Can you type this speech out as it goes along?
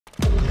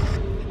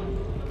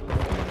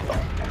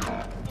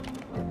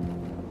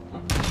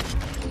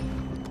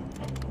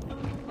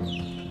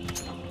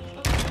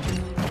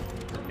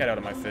Get out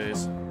of my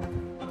face.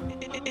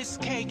 It's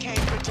KK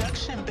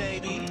production,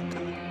 baby.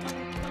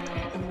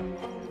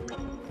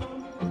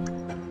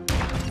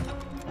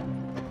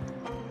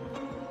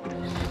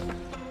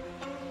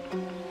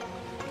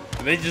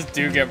 They just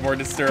do get more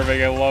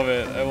disturbing. I love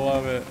it. I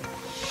love it.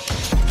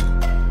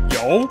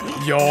 Yo,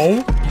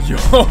 yo,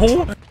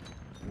 yo.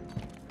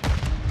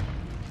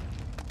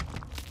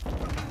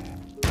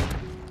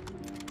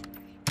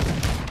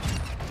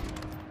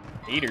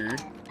 Hater.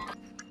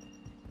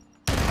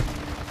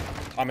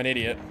 I'm an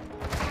idiot.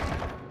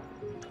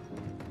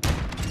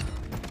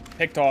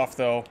 Picked off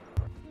though.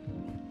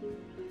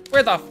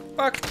 Where the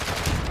fuck?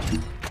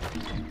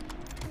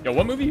 Yo,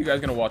 what movie are you guys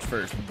gonna watch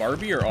first?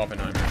 Barbie or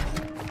Oppenheimer?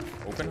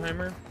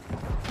 Oppenheimer?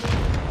 I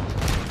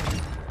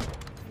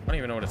don't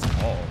even know what it's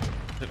called.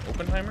 Is it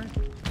Oppenheimer?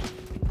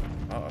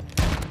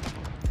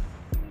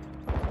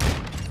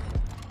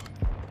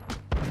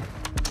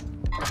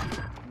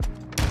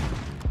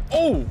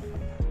 Oh!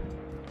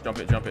 Jump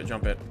it, jump it,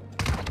 jump it.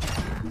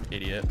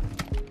 Idiot.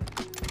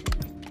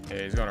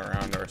 Okay, he's going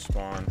around our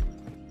spawn.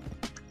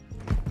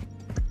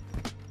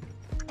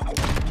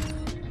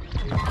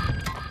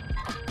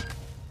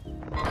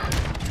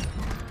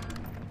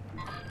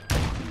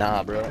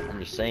 Nah, bro, I'm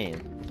just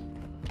saying.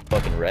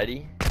 Fucking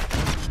ready?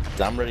 'Cause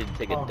I'm ready to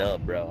take a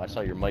dub, bro. I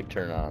saw your mic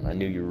turn on. I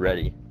knew you were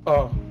ready.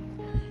 Oh.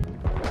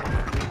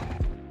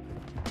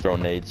 Throw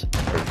nades or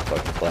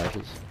fucking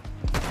flashes.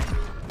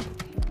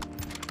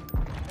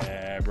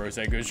 Yeah, bro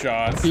said good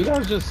shots. You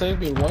guys just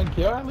saved me 1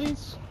 kill at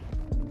least?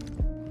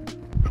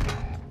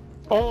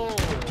 Oh,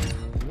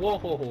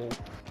 whoa.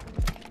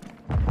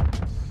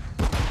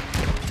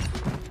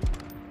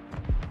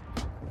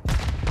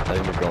 I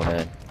think we're going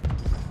in.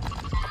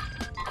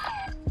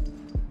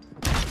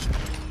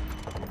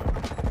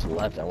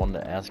 Left, I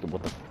wanted to ask him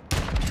what the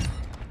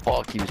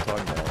fuck he was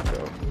talking about,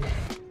 bro.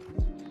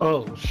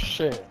 Oh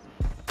shit.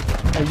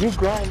 And you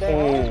grind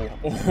that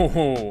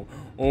Oh.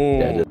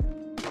 Yeah,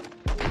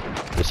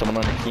 did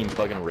someone on your team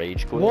fucking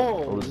rage quit?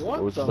 Whoa,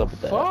 what was the up with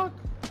that? fuck?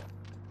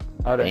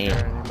 I didn't hear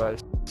anybody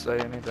say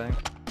anything.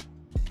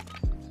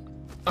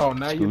 Oh,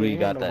 now you Skooty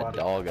got that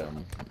dog on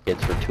him.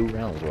 Hits for 2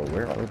 rounds, bro.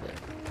 Where are they?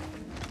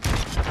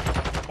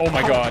 Oh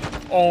my god.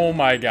 Oh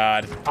my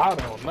god. I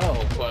don't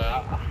know,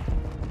 but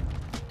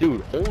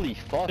Dude, holy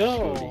fuck,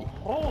 yo, Skooty.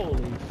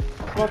 holy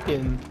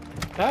fucking,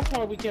 that's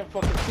why we can't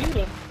fucking see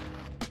them.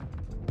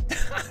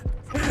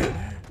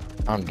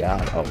 On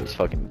God, oh, he's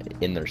fucking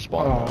in their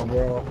spawn. Oh,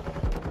 bro.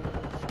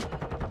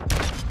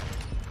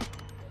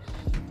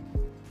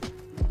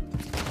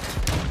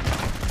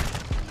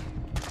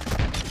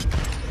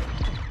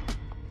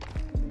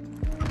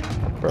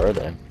 Where are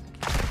they?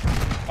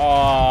 Oh,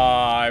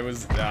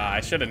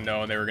 I should have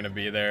known they were gonna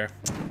be there.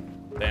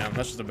 Damn,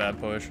 that's just a bad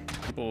push.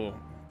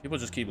 People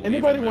just keep leaving.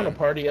 Anybody want to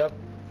party up?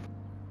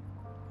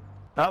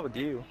 Not with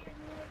you.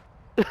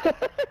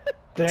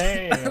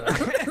 Damn.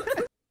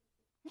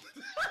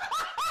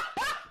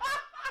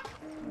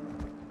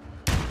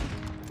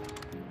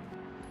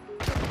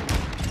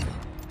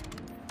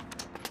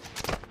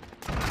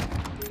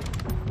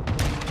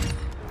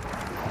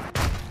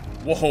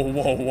 Whoa, whoa,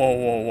 whoa, whoa,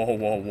 whoa,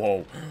 whoa,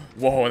 whoa.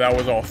 Whoa, that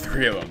was all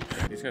 3 of them.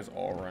 These guys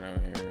all run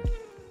out here.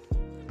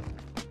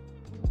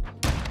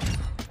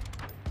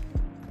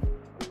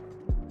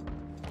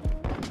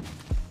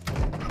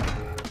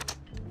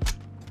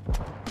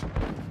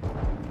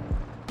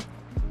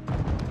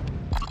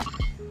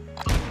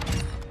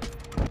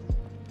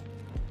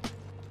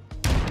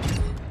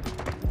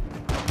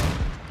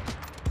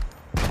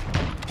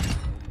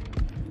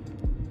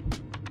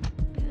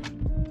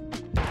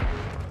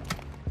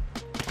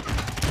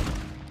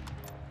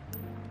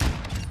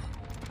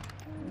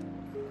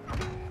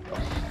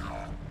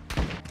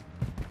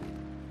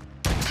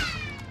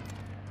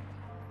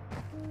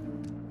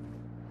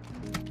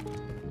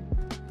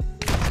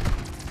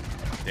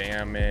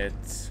 Damn it.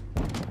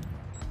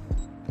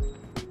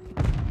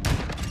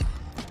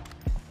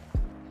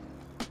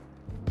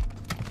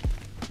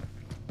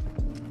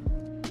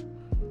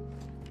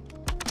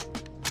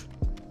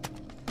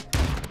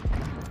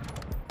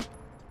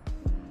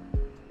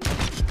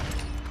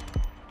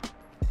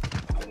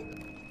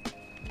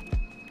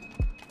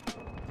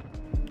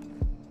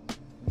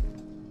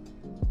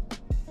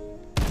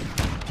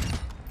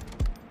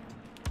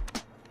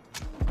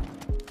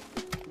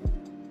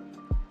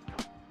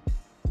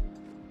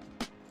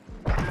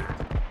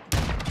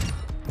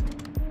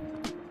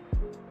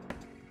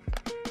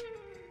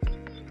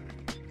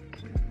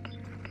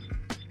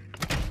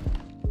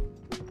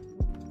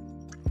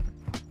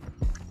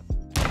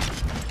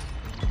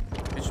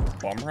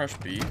 Bomb rush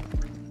B?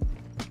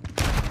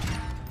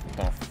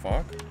 What the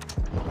fuck?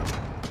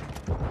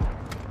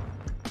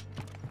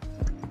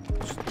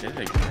 Just did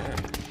it again.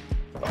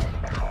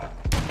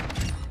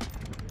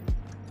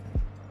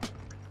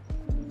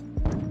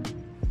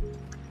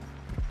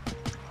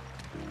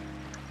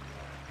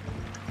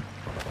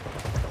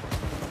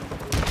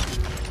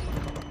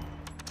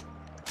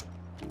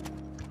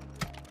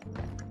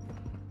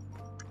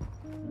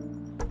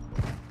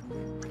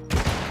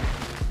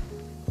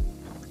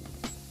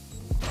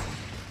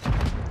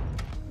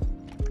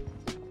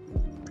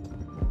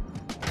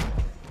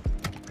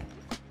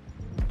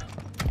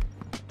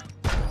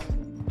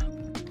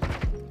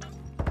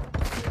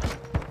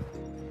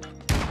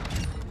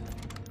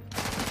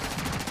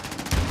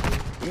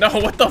 No,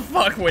 what the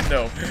fuck,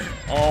 window?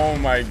 Oh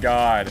my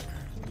god.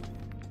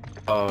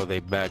 Oh, they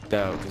backed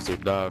out because they're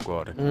dog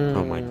water.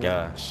 Oh my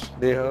gosh.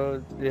 The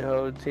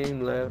whole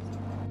team left.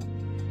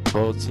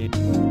 Whole team.